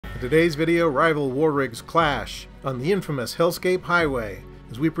today's video, rival war rigs clash on the infamous Hellscape Highway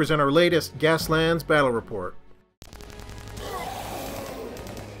as we present our latest Gaslands battle report.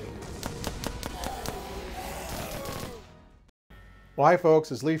 Well, hi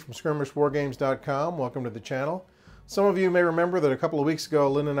folks, it's Lee from SkirmishWarGames.com. Welcome to the channel. Some of you may remember that a couple of weeks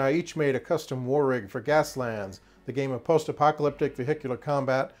ago, Lynn and I each made a custom war rig for Gaslands, the game of post-apocalyptic vehicular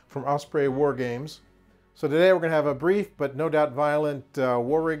combat from Osprey War Games. So today we're going to have a brief but no doubt violent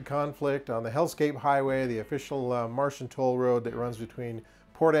war rig conflict on the Hellscape Highway, the official Martian toll road that runs between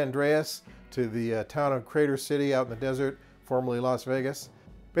Port Andreas to the town of Crater City out in the desert, formerly Las Vegas.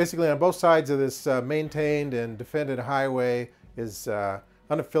 Basically on both sides of this maintained and defended highway is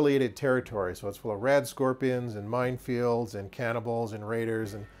unaffiliated territory, so it's full of rad scorpions and minefields and cannibals and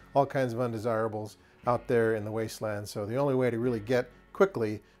raiders and all kinds of undesirables out there in the wasteland. So the only way to really get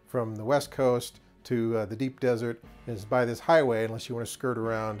quickly from the west coast to the deep desert is by this highway, unless you want to skirt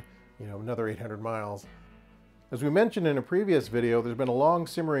around, another 800 miles. As we mentioned in a previous video, there's been a long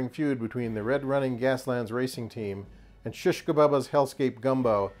simmering feud between the Red Running Gaslands racing team and Shish Kebab's Hellscape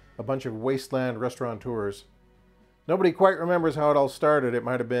Gumbo, a bunch of wasteland restaurateurs. Nobody quite remembers how it all started. It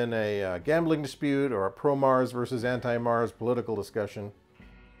might have been a gambling dispute or a pro-Mars versus anti-Mars political discussion.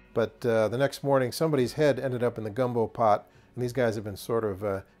 But the next morning, somebody's head ended up in the gumbo pot, and these guys have been sort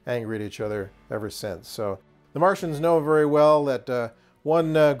of angry at each other ever since. So the Martians know very well that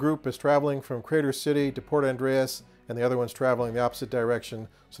one group is traveling from Crater City to Port Andreas, and the other one's traveling the opposite direction,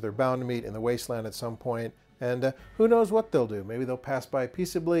 so they're bound to meet in the wasteland at some point. And who knows what they'll do? Maybe they'll pass by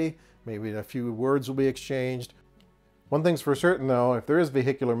peaceably, maybe a few words will be exchanged. One thing's for certain though, if there is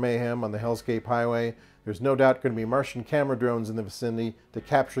vehicular mayhem on the Hellscape Highway, there's no doubt going to be Martian camera drones in the vicinity to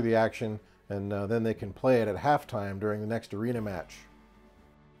capture the action, and then they can play it at halftime during the next arena match.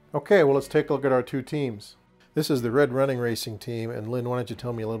 Okay, well let's take a look at our two teams. This is the Red Running Racing team, and Lynn, why don't you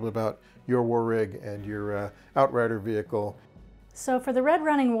tell me a little bit about your war rig and your outrider vehicle. So for the Red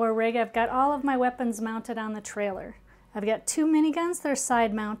Running war rig, I've got all of my weapons mounted on the trailer. I've got two miniguns that are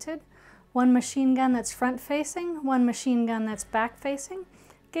side mounted, one machine gun that's front facing, one machine gun that's back facing.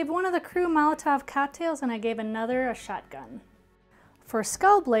 Gave one of the crew Molotov cocktails and I gave another a shotgun. For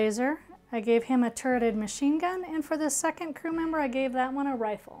Skull Blazer, I gave him a turreted machine gun, and for the second crew member I gave that one a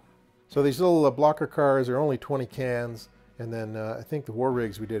rifle. So these little blocker cars are only 20 cans, and then I think the war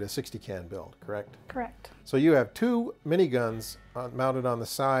rigs we did a 60 can build, correct? Correct. So you have two miniguns mounted on the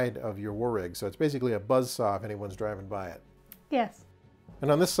side of your war rig, so it's basically a buzzsaw if anyone's driving by it. Yes.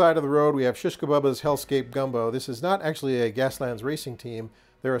 And on this side of the road, we have Shish Kebab's Hellscape Gumbo. This is not actually a Gaslands racing team.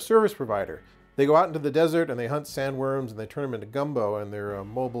 They're a service provider. They go out into the desert and they hunt sandworms and they turn them into gumbo in their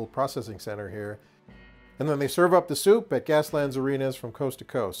mobile processing center here. And then they serve up the soup at Gaslands arenas from coast to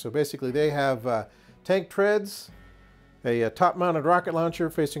coast. So basically they have tank treads, a top-mounted rocket launcher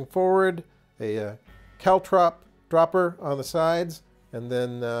facing forward, a caltrop dropper on the sides, and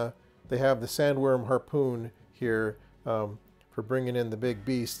then they have the sandworm harpoon here for bringing in the big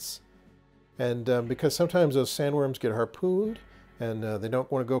beasts. And because sometimes those sandworms get harpooned and they don't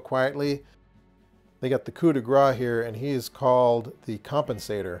want to go quietly, they got the coup de grace here, and he is called the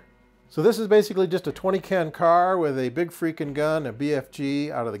compensator. So this is basically just a 20 can car with a big freaking gun, a BFG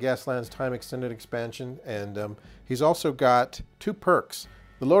out of the Gaslands Time Extended expansion, and he's also got two perks.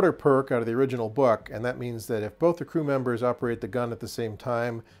 The loader perk out of the original book, and that means that if both the crew members operate the gun at the same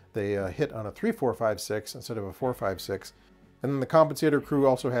time, they hit on a 3-4-5-6 instead of a 4-5-6. And then the compensator crew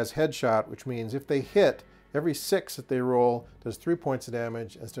also has headshot, which means if they hit, every 6 that they roll does 3 points of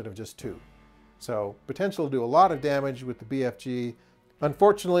damage instead of just 2. So potential to do a lot of damage with the BFG.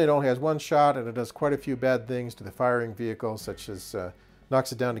 Unfortunately, it only has one shot, and it does quite a few bad things to the firing vehicle, such as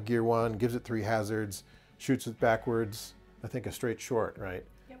knocks it down to gear 1, gives it 3 hazards, shoots it backwards, I think a straight short, right?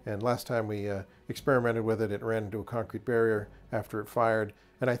 Yep. And last time we experimented with it, it ran into a concrete barrier after it fired.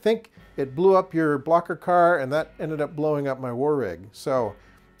 And I think it blew up your blocker car, and that ended up blowing up my war rig. So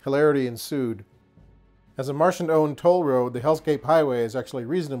hilarity ensued. As a Martian-owned toll road, the Hellscape Highway is actually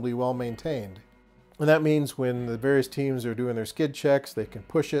reasonably well maintained. And that means when the various teams are doing their skid checks, they can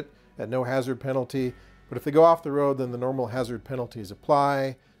push it at no hazard penalty. But if they go off the road, then the normal hazard penalties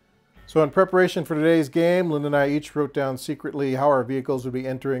apply. So in preparation for today's game, Lynn and I each wrote down secretly how our vehicles would be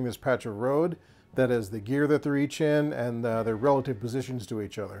entering this patch of road. That is the gear that they're each in and their relative positions to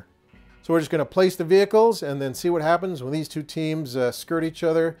each other. So we're just going to place the vehicles and then see what happens when these two teams skirt each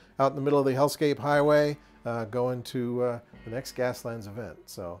other out in the middle of the Hellscape Highway going to the next Gaslands event.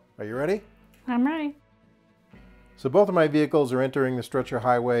 So are you ready? I'm ready. So both of my vehicles are entering the stretcher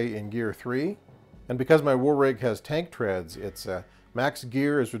highway in gear 3. And because my war rig has tank treads, its max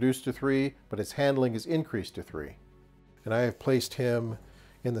gear is reduced to 3, but its handling is increased to 3. And I have placed him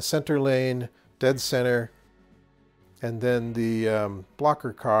in the center lane, dead center, and then the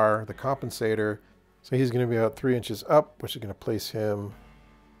blocker car, the compensator. So he's going to be about 3 inches up, which is going to place him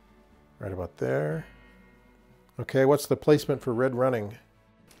right about there. Okay, what's the placement for red running?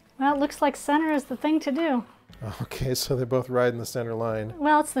 Well, it looks like center is the thing to do. Okay, so they're both right in the center line.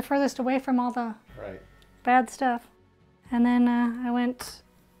 Well, it's the furthest away from all the Right. bad stuff. And then I went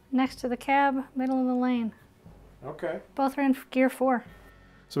next to the cab, middle of the lane. Okay. Both are in gear 4.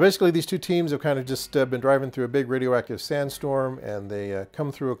 So basically these two teams have kind of just been driving through a big radioactive sandstorm, and they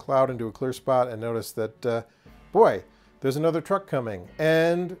come through a cloud into a clear spot and notice that, boy, there's another truck coming,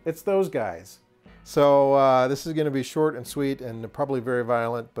 and it's those guys. So this is going to be short and sweet and probably very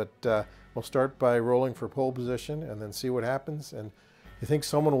violent, but we'll start by rolling for pole position and then see what happens. And you think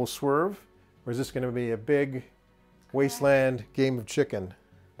someone will swerve, or is this going to be a big wasteland game of chicken?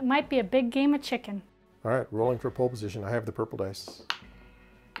 It might be a big game of chicken. All right, rolling for pole position. I have the purple dice.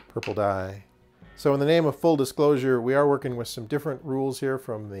 Purple die. So in the name of full disclosure, we are working with some different rules here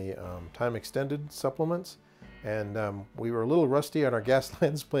from the time extended supplements. And we were a little rusty on our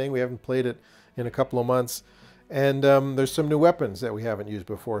Gaslands playing. We haven't played it in a couple of months. And there's some new weapons that we haven't used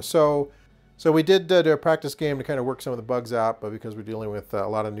before. So we did do a practice game to kind of work some of the bugs out, but because we're dealing with a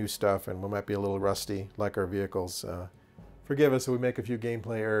lot of new stuff and we might be a little rusty, like our vehicles, forgive us if we make a few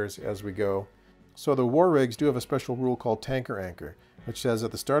gameplay errors as we go. So the war rigs do have a special rule called tanker anchor, which says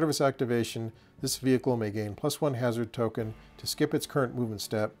at the start of its activation, this vehicle may gain +1 hazard token to skip its current movement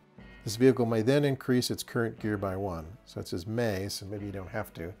step. This vehicle may then increase its current gear by 1. So it says may, so maybe you don't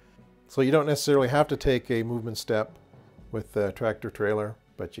have to. So you don't necessarily have to take a movement step with the tractor trailer,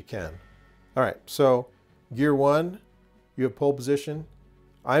 but you can. All right, so gear 1, you have pole position.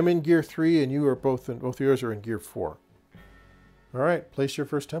 I'm in gear 3, and you are both yours are in gear 4. All right, place your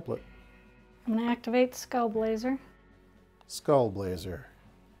first template. I'm going to activate Skull Blazer. Skull Blazer.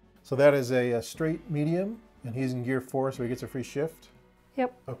 So that is a straight medium, and he's in gear 4, so he gets a free shift.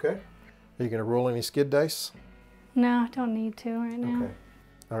 Yep. Okay. Are you going to roll any skid dice? No, don't need to right now. Okay.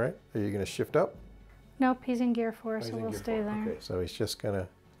 All right. Are you going to shift up? Nope, he's in gear 4, He's so in we'll gear stay 4. there. Okay, so he's just going to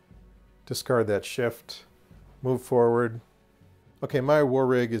discard that shift, move forward. Okay, my war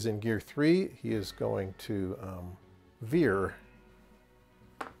rig is in gear 3. He is going to veer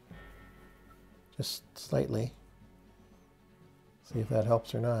just slightly. See if that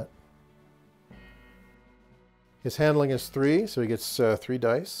helps or not. His handling is 3, so he gets 3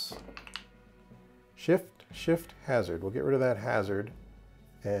 dice. Shift, shift, hazard. We'll get rid of that hazard.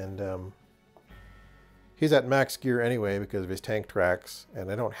 And he's at max gear anyway because of his tank tracks,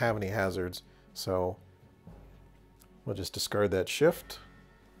 and I don't have any hazards, so we'll just discard that shift.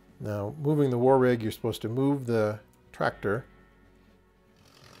 Now, moving the war rig, you're supposed to move the tractor,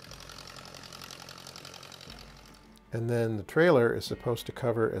 and then the trailer is supposed to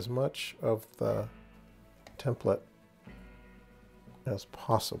cover as much of the template as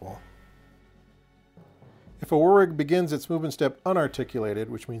possible. If a war rig begins its movement step unarticulated,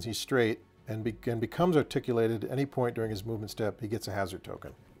 which means he's straight, and becomes articulated at any point during his movement step, he gets a hazard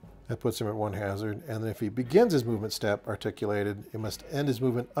token. That puts him at 1 hazard, and then if he begins his movement step articulated, he must end his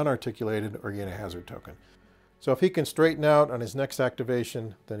movement unarticulated or gain a hazard token. So if he can straighten out on his next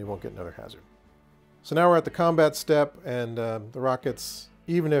activation, then he won't get another hazard. So now we're at the combat step, and the rockets,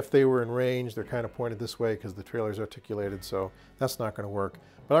 even if they were in range, they're kind of pointed this way because the trailer's articulated, so that's not going to work.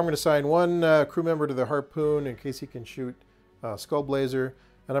 But I'm going to assign 1 crew member to the harpoon in case he can shoot Skull Blazer,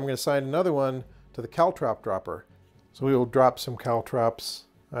 and I'm going to assign another one to the caltrop dropper. So we will drop some caltrops,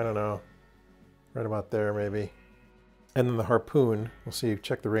 I don't know, right about there maybe. And then the harpoon, we'll see,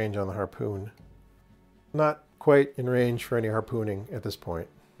 check the range on the harpoon. Not quite in range for any harpooning at this point.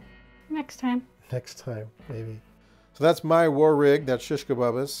 Next time. Next time, maybe. So that's my war rig, that's Shishka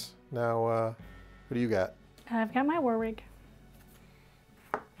Bubba's. Now, what do you got? I've got my war rig.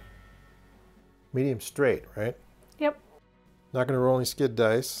 Medium straight, right? Yep. Not going to roll any skid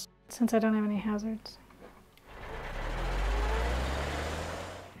dice. Since I don't have any hazards.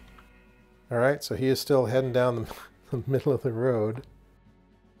 All right, so he is still heading down the middle of the road.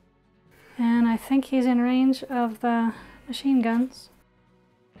 And I think he's in range of the machine guns.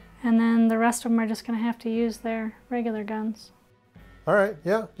 And then the rest of them are just going to have to use their regular guns. All right,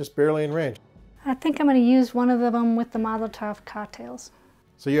 yeah, just barely in range. I think I'm going to use one of them with the Molotov cocktails.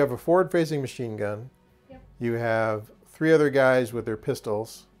 So you have a forward-facing machine gun. Yep. You have 3 other guys with their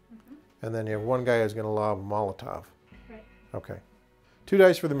pistols. And then you have 1 guy who's going to lob a Molotov. Right. Okay. 2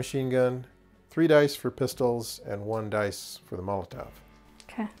 dice for the machine gun, 3 dice for pistols, and 1 dice for the Molotov.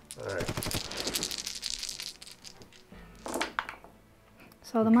 Okay. All right.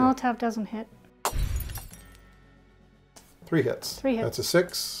 So the Okay. Molotov doesn't hit. 3 hits. 3 hits. That's a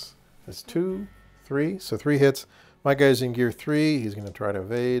 6. That's 2, 3. So 3 hits. My guy's in gear 3. He's going to try to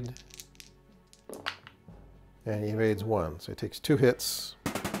evade. And he evades 1. So he takes 2 hits.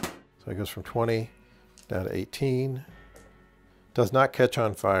 So he goes from 20 down to 18. Does not catch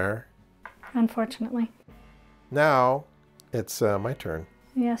on fire. Unfortunately. Now it's my turn.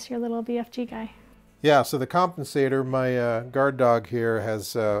 Yes, your little BFG guy. Yeah, so the compensator, my guard dog here,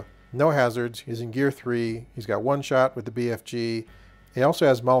 has no hazards. He's in gear 3. He's got 1 shot with the BFG. He also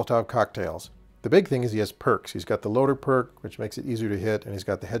has Molotov cocktails. The big thing is he has perks. He's got the loader perk, which makes it easier to hit, and he's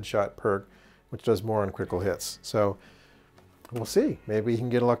got the headshot perk, which does more on critical hits. So we'll see. Maybe he can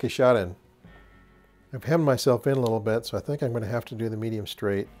get a lucky shot in. I've hemmed myself in a little bit, so I think I'm going to have to do the medium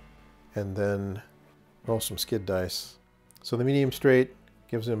straight and then roll some skid dice. So the medium straight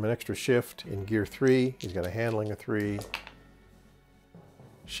gives him an extra shift in gear 3. He's got a handling of 3.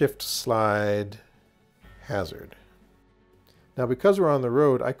 Shift, slide, hazard. Now because we're on the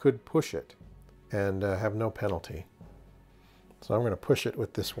road, I could push it and have no penalty. So I'm going to push it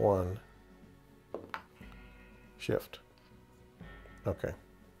with this 1. Shift. Okay.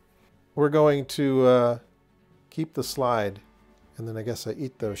 We're going to keep the slide, and then I guess I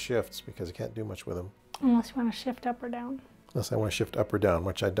eat those shifts because I can't do much with them. Unless you want to shift up or down. Unless I want to shift up or down,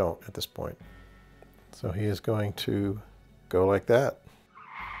 which I don't at this point. So he is going to go like that.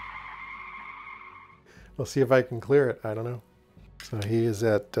 We'll see if I can clear it. I don't know. So he is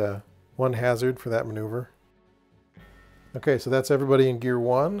at 1 hazard for that maneuver. Okay, so that's everybody in gear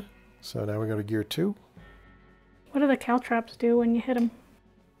 1. So now we go to gear 2. What do the caltrops do when you hit them?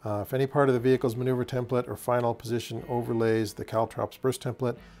 If any part of the vehicle's maneuver template or final position overlays the caltrops burst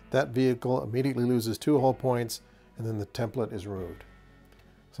template, that vehicle immediately loses 2 hull points, and then the template is removed.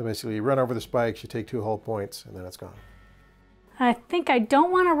 So basically you run over the spikes, you take 2 hull points, and then it's gone. I think I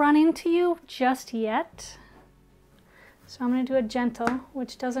don't want to run into you just yet. So I'm going to do a gentle,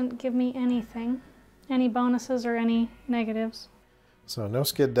 which doesn't give me anything. Any bonuses or any negatives. So no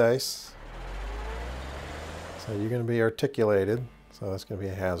skid dice. So you're going to be articulated. So that's going to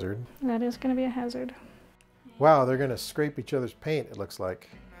be a hazard. That is going to be a hazard. Wow, they're going to scrape each other's paint, it looks like.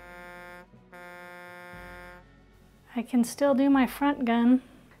 I can still do my front gun,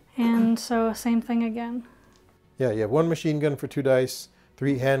 and so same thing again. Yeah, you have 1 machine gun for 2 dice,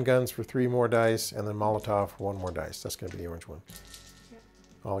 3 handguns for 3 more dice, and then Molotov for 1 more dice. That's going to be the orange one. Yep.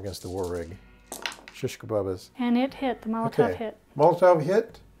 All against the war rig. Shish kebabas. And it hit. The Molotov hit. Molotov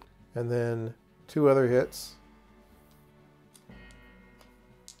hit, and then 2 other hits.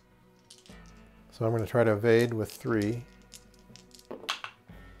 So I'm going to try to evade with 3.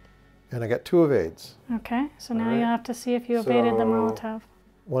 And I got 2 evades. Okay, so now you'll have to see if you evaded the Molotov.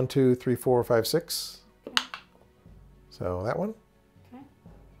 1, 2, 3, 4, 5, 6. Okay. So that one. Okay.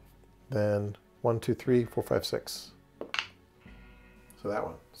 Then 1, 2, 3, 4, 5, 6. So that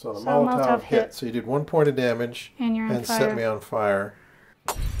one. So the Molotov hit. So you did 1 point of damage and you're on fire. Set me on fire.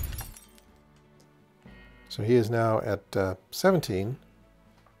 So he is now at 17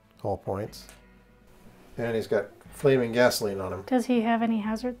 hull points. And he's got flaming gasoline on him. Does he have any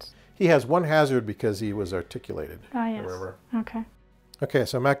hazards? He has 1 hazard because he was articulated. Ah, yes. Remember? Okay. Okay,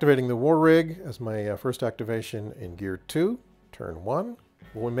 so I'm activating the war rig as my first activation in gear 2, turn 1.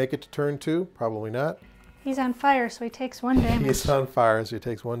 Will we make it to turn 2? Probably not. He's on fire, so he takes 1 damage. He's on fire, so he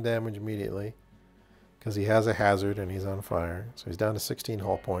takes 1 damage immediately because he has a hazard and he's on fire. So he's down to 16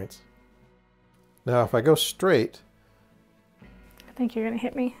 hull points. Now, if I go straight... I think you're going to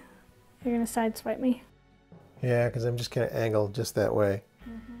hit me. You're going to sideswipe me. Yeah, because I'm just kind of angled just that way.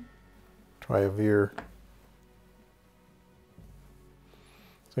 Mm-hmm. Try a veer.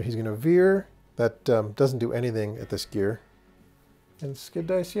 So he's going to veer. That doesn't do anything at this gear. And skid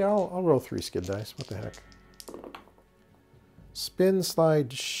dice, yeah, I'll roll 3 skid dice. What the heck? Spin,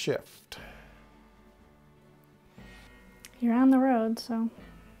 slide, shift. You're on the road, so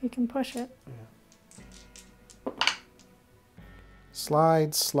you can push it. Yeah.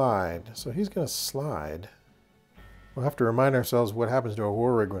 Slide, slide. So he's going to slide. We'll have to remind ourselves what happens to a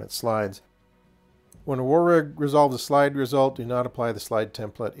war rig when it slides. When a war rig resolves a slide result, do not apply the slide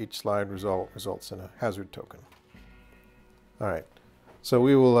template. Each slide result results in a hazard token. All right. So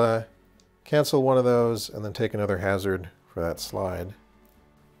we will cancel one of those and then take another hazard for that slide.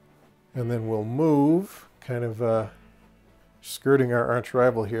 And then we'll move, kind of skirting our arch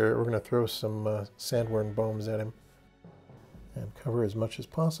rival here. We're going to throw some sandworm bombs at him and cover as much as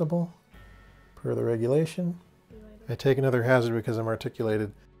possible per the regulation. I take another hazard because I'm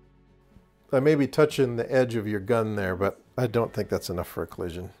articulated. I may be touching the edge of your gun there, but I don't think that's enough for a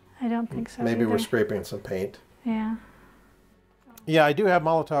collision. I don't think so Maybe either. we're scraping some paint. Yeah. Yeah, I do have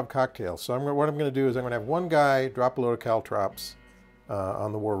Molotov cocktails. So what I'm going to do is I'm going to have one guy drop a load of caltrops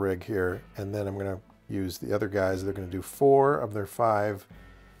on the war rig here, and then I'm going to use the other guys. They're going to do 4 of their 5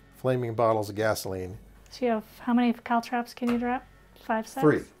 flaming bottles of gasoline. So you have, how many caltrops can you drop? 5 sets?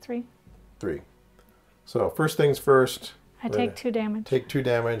 3. 3? 3. So first things first. I take 2 damage. Take 2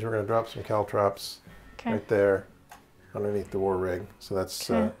 damage. We're going to drop some caltrops right there underneath the war rig. So that's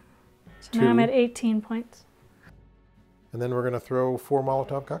so 2. Now I'm at 18 points. And then we're going to throw 4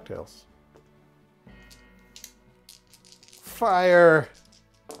 Molotov cocktails. Fire!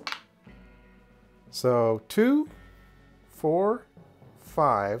 So 2, 4,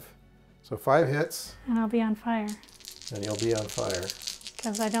 5. So 5 hits. And I'll be on fire. And you'll be on fire.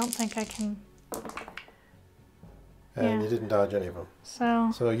 Because I don't think I can... And you didn't dodge any of them.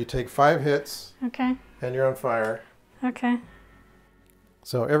 So you take 5 hits. Okay. And you're on fire. Okay.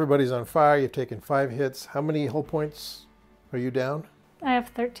 So everybody's on fire. You've taken 5 hits. How many hull points are you down? I have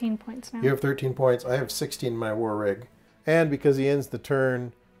 13 points now. You have 13 points. I have 16 in my war rig. And because he ends the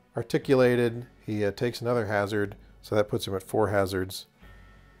turn articulated, he takes another hazard. So that puts him at 4 hazards.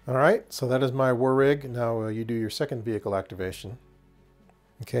 All right, so that is my war rig. Now you do your second vehicle activation.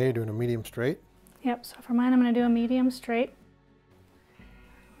 Okay, you're doing a medium straight. Yep, so for mine I'm going to do a medium straight,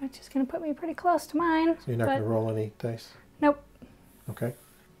 which is going to put me pretty close to mine. So you're not going to roll any dice? Nope. Okay.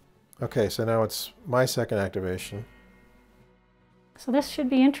 Okay, so now it's my second activation. So this should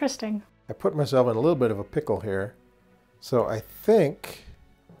be interesting. I put myself in a little bit of a pickle here. So I think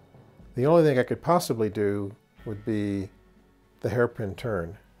the only thing I could possibly do would be the hairpin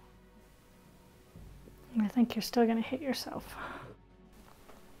turn. I think you're still going to hit yourself.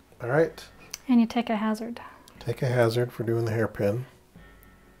 All right. And you take a hazard. Take a hazard for doing the hairpin.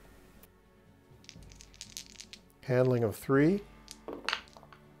 Handling of 3.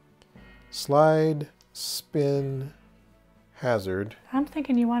 Slide, spin, hazard. I'm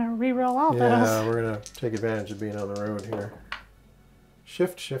thinking you want to re-roll all those. Yeah, we're going to take advantage of being on the road here.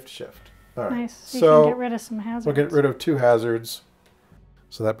 Shift, shift, shift. All right. Nice. So you can get rid of some hazards. We'll get rid of 2 hazards.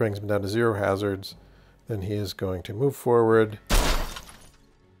 So that brings him down to 0 hazards. Then he is going to move forward.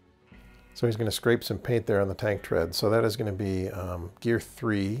 So he's going to scrape some paint there on the tank tread. So that is going to be gear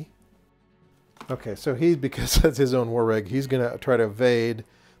 3. Okay, so because that's his own war rig, he's going to try to evade.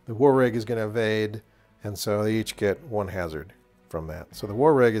 The war rig is going to evade. And so they each get 1 hazard from that. So the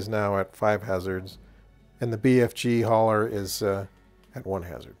war rig is now at 5 hazards. And the BFG hauler is at 1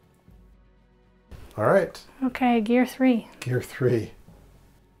 hazard. All right. Okay, gear 3. Gear 3.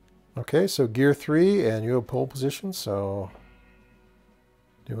 Okay, so gear 3, and you have pole position, so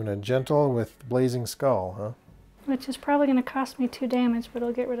doing a gentle with blazing skull, huh? Which is probably going to cost me 2 damage, but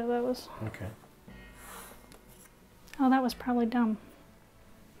I'll get rid of those. Okay. Oh, that was probably dumb.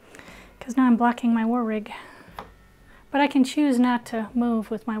 Because now I'm blocking my war rig. But I can choose not to move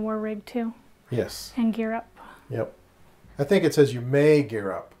with my war rig too. Yes. And gear up. Yep. I think it says you may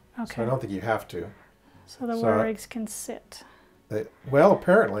gear up. Okay. So I don't think you have to. So the war rigs can sit. Well,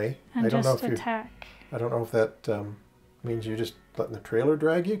 apparently. And I don't just know if attack. I don't know if that means you're just letting the trailer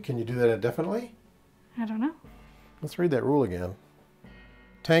drag you. Can you do that indefinitely? I don't know. Let's read that rule again.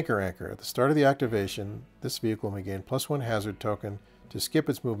 Tanker anchor. At the start of the activation, this vehicle may gain +1 hazard token to skip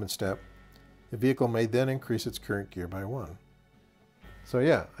its movement step. The vehicle may then increase its current gear by 1. So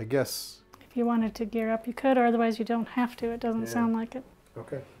yeah, I guess... If you wanted to gear up, you could, or otherwise you don't have to. It doesn't sound like it.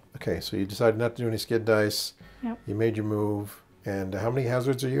 Okay. Okay, so you decided not to do any skid dice. Yep. You made your move. And how many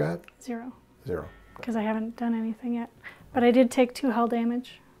hazards are you at? 0. 0. Because I haven't done anything yet. But I did take 2 hull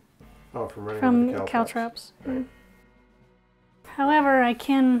damage. Oh, from running from into caltrops. Right. However, I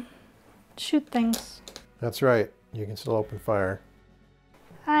can shoot things. That's right. You can still open fire.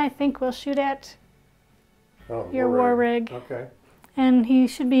 I think we'll shoot at your war war rig. Okay. And he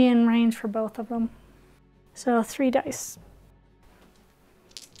should be in range for both of them. So 3 dice.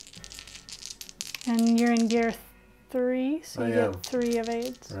 And you're in gear 3, so you get 3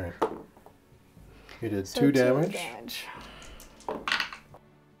 evades. Right. You did So 2 2 damage.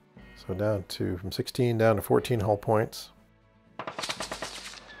 So down to, from 16 down to 14 hull points.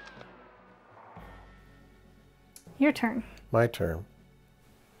 Your turn. My turn.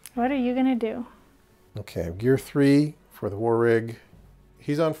 What are you going to do? Okay, gear 3 for the war rig.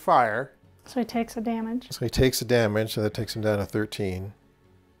 He's on fire. So he takes a damage. So he takes a damage, so that takes him down to 13.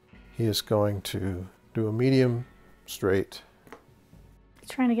 He is going to do a medium straight. He's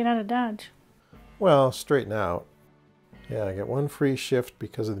trying to get out of dodge. Well, straighten out. Yeah, I get 1 free shift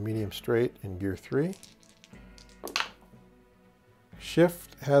because of the medium straight in gear 3.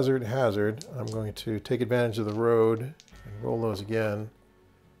 Shift, hazard, hazard. I'm going to take advantage of the road and roll those again.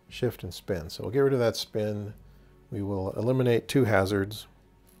 Shift and spin. So we'll get rid of that spin. we will eliminate 2 hazards.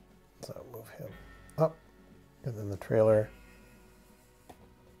 So move him up, and then the trailer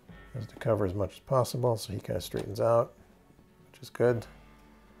has to cover as much as possible, so he kind of straightens out, which is good.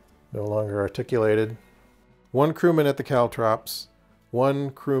 No longer articulated. 1 crewman at the caltrops,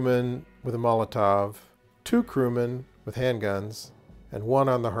 1 crewman with a Molotov, 2 crewmen with handguns, and 1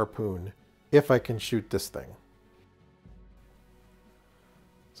 on the harpoon, if I can shoot this thing.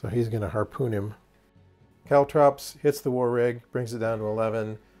 So he's going to harpoon him. Caltrops hits the war rig, brings it down to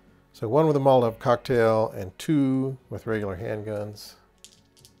 11. So 1 with a Molotov cocktail and 2 with regular handguns.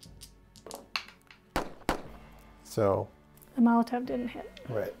 So the Molotov didn't hit.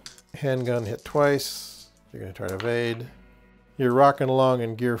 Right. Handgun hit twice. You're going to try to evade. You're rocking along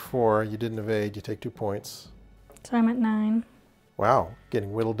in gear 4. You didn't evade. You take 2 points. So I'm at 9. Wow,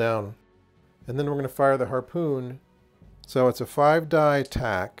 getting whittled down. And then we're going to fire the harpoon. So it's a 5-die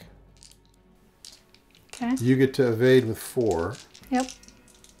attack. Okay. You get to evade with 4. Yep.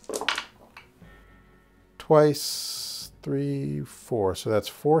 Twice, 3, 4. So that's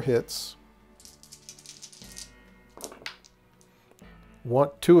 4 hits.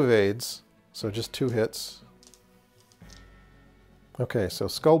 2 evades. So just 2 hits. Okay, so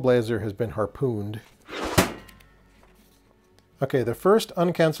Skullblazer has been harpooned. Okay, the first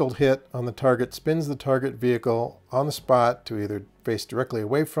uncancelled hit on the target spins the target vehicle on the spot to either face directly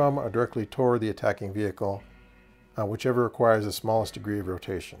away from or directly toward the attacking vehicle, whichever requires the smallest degree of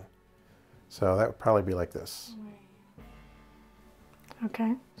rotation. So that would probably be like this.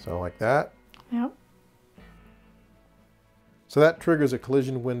 Okay. So like that. Yep. So that triggers a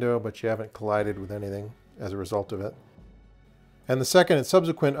collision window, but you haven't collided with anything as a result of it. And the second and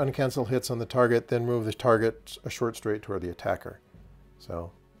subsequent uncancelled hits on the target then move the target a short straight toward the attacker.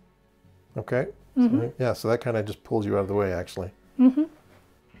 So, okay. Mm-hmm. So, yeah, so that kind of just pulls you out of the way, actually. Mm-hmm.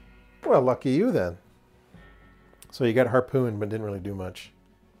 Well, lucky you then. So you got harpooned, but didn't really do much.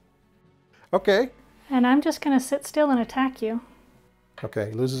 Okay. And I'm just going to sit still and attack you. Okay,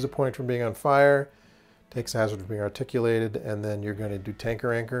 he loses a point from being on fire, takes a hazard from being articulated, and then you're going to do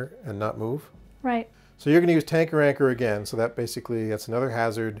tanker anchor and not move. Right. So you're going to use tanker anchor again. So that basically, that's another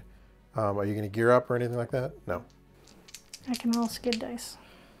hazard. Are you going to gear up or anything like that? No. I can roll skid dice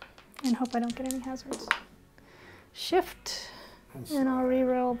and hope I don't get any hazards. Shift, and I'll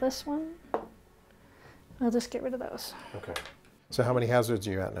re-roll this one. I'll just get rid of those. Okay. So how many hazards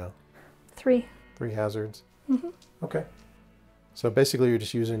are you at now? 3. 3 hazards? Mm-hmm. Okay. So basically you're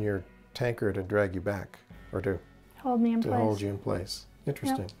just using your tanker to drag you back, or to Hold me in place. hold you in place.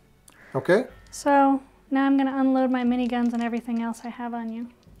 Interesting. Yep. Okay. So now I'm going to unload my miniguns and everything else I have on you.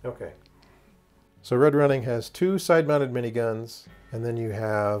 Okay. So Red Running has 2 side-mounted miniguns, and then you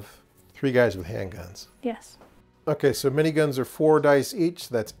have 3 guys with handguns. Yes. Okay, so miniguns are 4 dice each.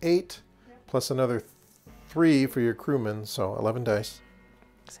 So that's 8, plus another 3 for your crewmen, so 11 dice.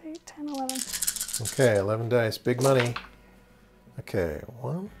 6, 8, 10, 11. Okay, 11 dice, big money. Okay,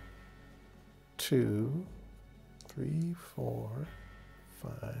 1, 2, 3, 4,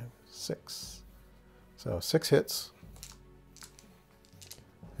 5, 6. So 6 hits.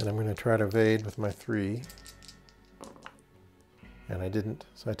 And I'm going to try to evade with my 3. And I didn't,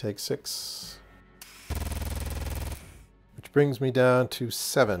 so I take 6. Which brings me down to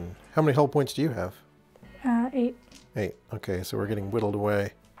 7. How many hull points do you have? 8. 8. Okay, so we're getting whittled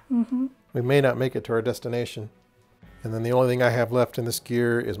away. Mm-hmm. We may not make it to our destination. And then the only thing I have left in this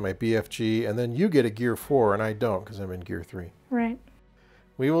gear is my BFG, and then you get a gear 4, and I don't because I'm in gear 3. Right.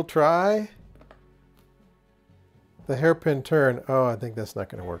 We will try the hairpin turn. Oh, I think that's not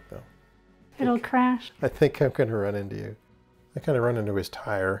going to work, though. It'll crash. I think I'm going to run into you. I kind of run into his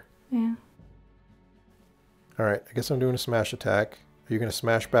tire. Yeah. All right, I guess I'm doing a smash attack. Are you going to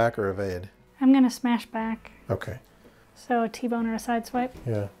smash back or evade? I'm going to smash back. Okay. So a T-bone or a side swipe.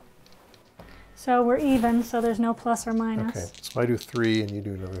 Yeah. So we're even, so there's no plus or minus. Okay, so I do 3 and you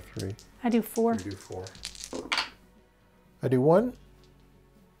do another 3. I do 4. You do 4. I do 1.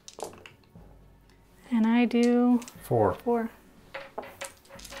 And I do 4. 4.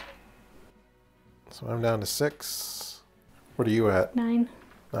 So I'm down to 6. What are you at? 9.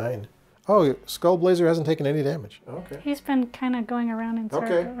 9. Oh, Skullblazer hasn't taken any damage. Okay. He's been kind of going around in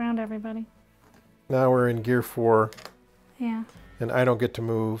circles Okay. around everybody. Now we're in gear 4. Yeah. And I don't get to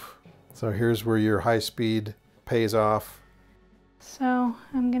move. So here's where your high speed pays off. So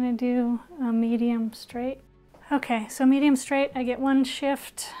I'm going to do a medium straight. Okay, so medium straight, I get 1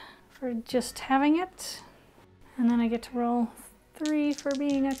 shift for just having it. And then I get to roll 3 for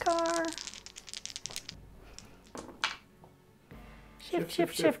being a car. Shift,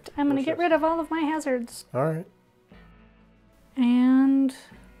 shift, shift. I'm going to get rid of all of my hazards. All right. And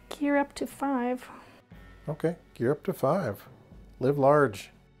gear up to 5. Okay, gear up to 5. Live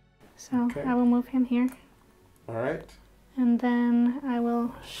large. So Okay. I will move him here. All right. And then I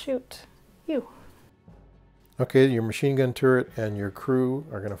will shoot you. Okay, your machine gun turret and your crew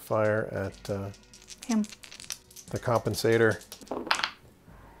are going to fire at Him. the compensator.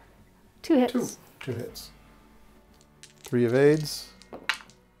 2 hits. Two hits. 3 evades.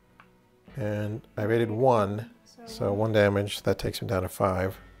 And I evaded 1, so 1 damage. That takes him down to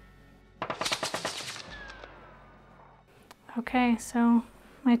 5. Okay, so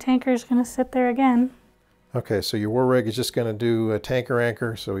my tanker is going to sit there again. Okay, so your war rig is just going to do a tanker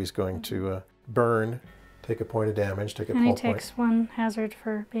anchor, so he's going to burn, take a point of damage, take a And he hull point. takes 1 hazard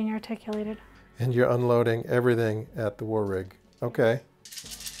for being articulated. And you're unloading everything at the war rig. Okay.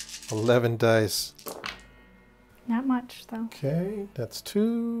 11 dice. Not much, though. Okay, that's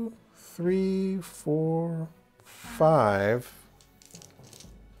 2, 3, 4, 5.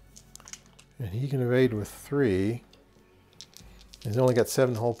 And he can evade with 3. He's only got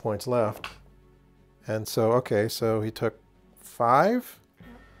 7 hull points left. And so, okay, so he took 5.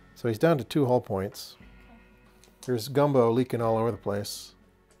 So he's down to 2 hull points. There's gumbo leaking all over the place.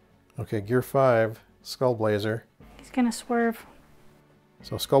 Okay, gear 5, Skull Blazer. He's going to swerve.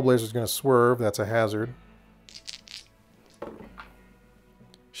 So Skull Blazer's going to swerve. That's a hazard.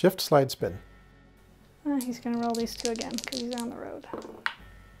 Shift, slide, spin. He's going to roll these 2 again because he's on the road.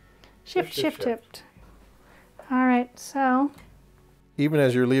 Shift, shift, shift. All right, so Even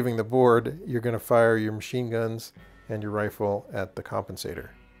as you're leaving the board, you're going to fire your machine guns and your rifle at the compensator.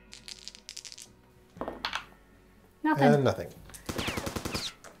 nothing. And nothing.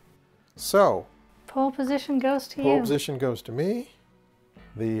 So, Pole position goes to pole you. position goes to me.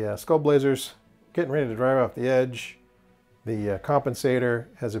 The Skull Blazer's getting ready to drive off the edge. The compensator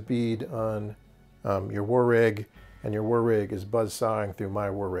has a bead on your war rig, and your war rig is buzzsawing through my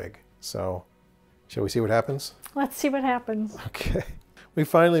war rig. So, shall we see what happens? Let's see what happens. Okay. We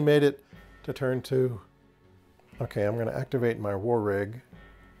finally made it to turn 2. Okay, I'm going to activate my war rig.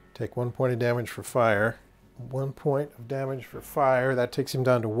 Take 1 point of damage for fire. 1 point of damage for fire. That takes him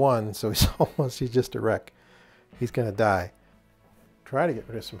down to 1, so he's just a wreck. He's going to die. Try to get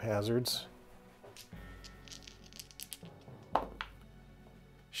rid of some hazards.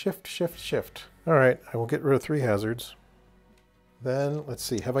 Shift, shift, shift. All right, I will get rid of 3 hazards. Then, let's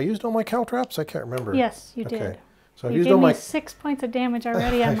see. Have I used all my caltrops? I can't remember. Yes, you Okay. did. So I've You used gave all me my... 6 points of damage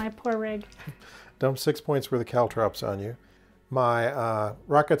already on my poor rig. Dumped 6 points worth of caltrops on you. My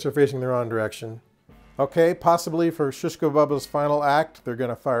rockets are facing the wrong direction. Okay, possibly for Shishko Bubba's final act, they're going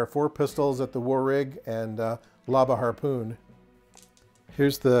to fire 4 pistols at the war rig and lob a harpoon.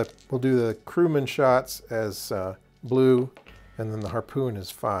 Here's the, we'll do the crewman shots as blue, and then the harpoon is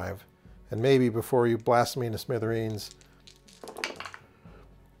 5. And maybe before you blast me into smithereens.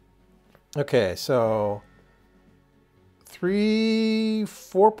 Okay, so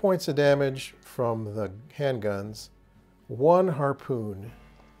 4 points of damage from the handguns, 1 harpoon.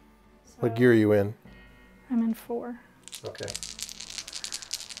 What gear are you in? I'm in 4. Okay.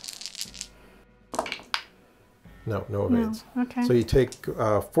 No evades. No. Okay. So you take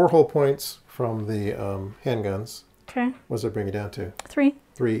 4 hull points from the handguns. Okay. What does that bring you down to? 3.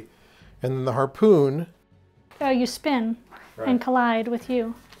 3. And then the harpoon. Oh, you spin and collide with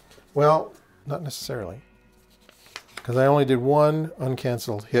you. Well, not necessarily. Because I only did 1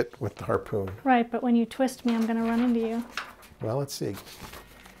 uncanceled hit with the harpoon. Right, but when you twist me, I'm going to run into you. Well, let's see.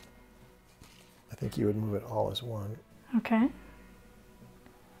 I think you would move it all as 1. Okay. And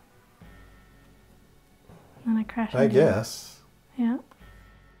then I crash I into you. guess. Yeah.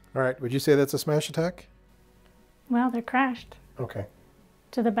 All right. Would you say that's a smash attack? Well, they're crashed Okay.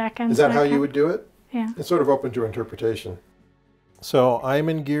 to the back end. Is that how you would do it? Yeah. It's sort of open to interpretation. So I'm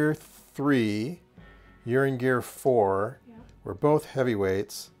in gear 3. You're in gear 4. Yeah. We're both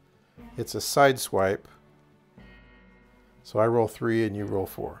heavyweights. Yeah. It's a side swipe. So I roll 3 and you roll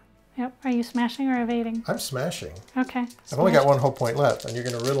 4. Yep. Are you smashing or evading? I'm smashing. Okay. I've only got 1 hull point left, and you're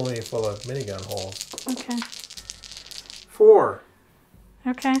going to riddle me full of minigun holes. Okay. 4.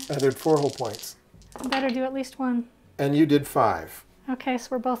 Okay. I did 4 hull points. I better do at least 1. And you did 5. Okay, so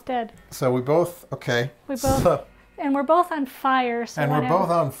we're both dead. So we both, okay. We both, and we're both on fire. So and whatever. we're both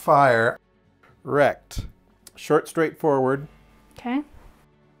on fire. Wrecked. Short, straightforward. Okay.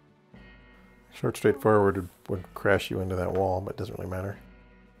 Short, straightforward would crash you into that wall, but it doesn't really matter.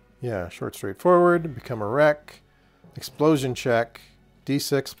 Yeah, short, straightforward, become a wreck, explosion check,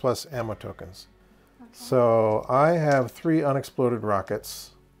 D6 plus ammo tokens. Okay. So I have 3 unexploded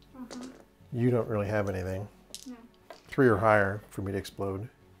rockets. You don't really have anything. No. 3 or higher for me to explode.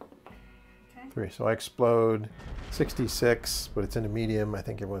 Okay. 3. So I explode 66, but it's in a medium. I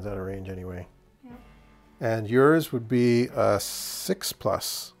think everyone's out of range anyway. Yep. And yours would be a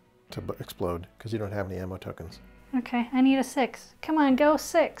 6+ to explode because you don't have any ammo tokens. Okay, I need a 6. Come on, go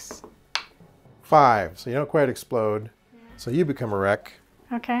 6. 5, so you don't quite explode. So you become a wreck.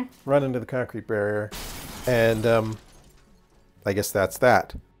 Okay. Run into the concrete barrier. And I guess that's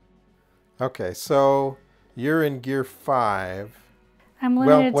that. Okay, so you're in gear 5. I'm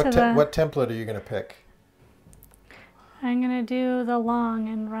limited well, to the... what template are you going to pick? I'm going to do the long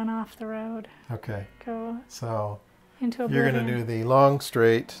and run off the road. Okay. Go so into you're oblivion. going to do the long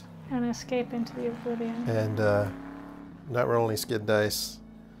straight. And escape into the oblivion. And not roll any skid dice.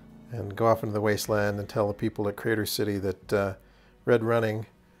 And go off into the wasteland and tell the people at Crater City that Red Running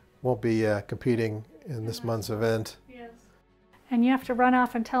won't be competing in this month's event. Yes. And you have to run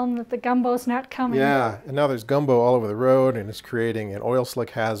off and tell them that the gumbo's not coming. Yeah, and now there's gumbo all over the road, and it's creating an oil slick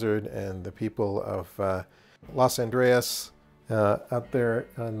hazard, and the people of Los Andreas out there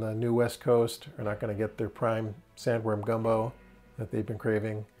on the new West Coast are not going to get their prime sandworm gumbo that they've been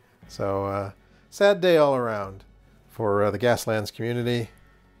craving. So sad day all around for the Gaslands community.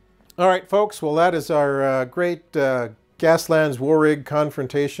 All right, folks, well, that is our great Gaslands War Rig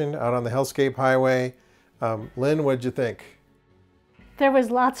confrontation out on the Hellscape Highway. Lynn, what did you think? There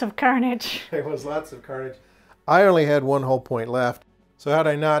was lots of carnage. There was lots of carnage. I only had one hull point left. So had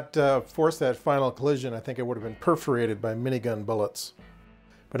I not forced that final collision, I think it would have been perforated by minigun bullets.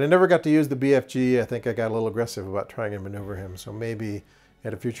 But I never got to use the BFG. I think I got a little aggressive about trying to maneuver him. So maybe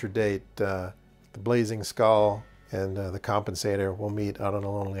at a future date, the Blazing Skull and the Compensator will meet out on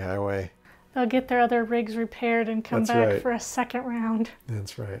a lonely highway. They'll get their other rigs repaired and come back for a second round.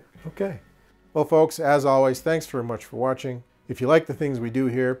 That's right. Okay. Well, folks, as always, thanks very much for watching. If you like the things we do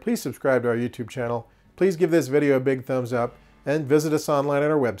here, please subscribe to our YouTube channel. Please give this video a big thumbs up and visit us online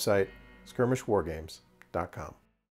at our website, skirmishwargames.com.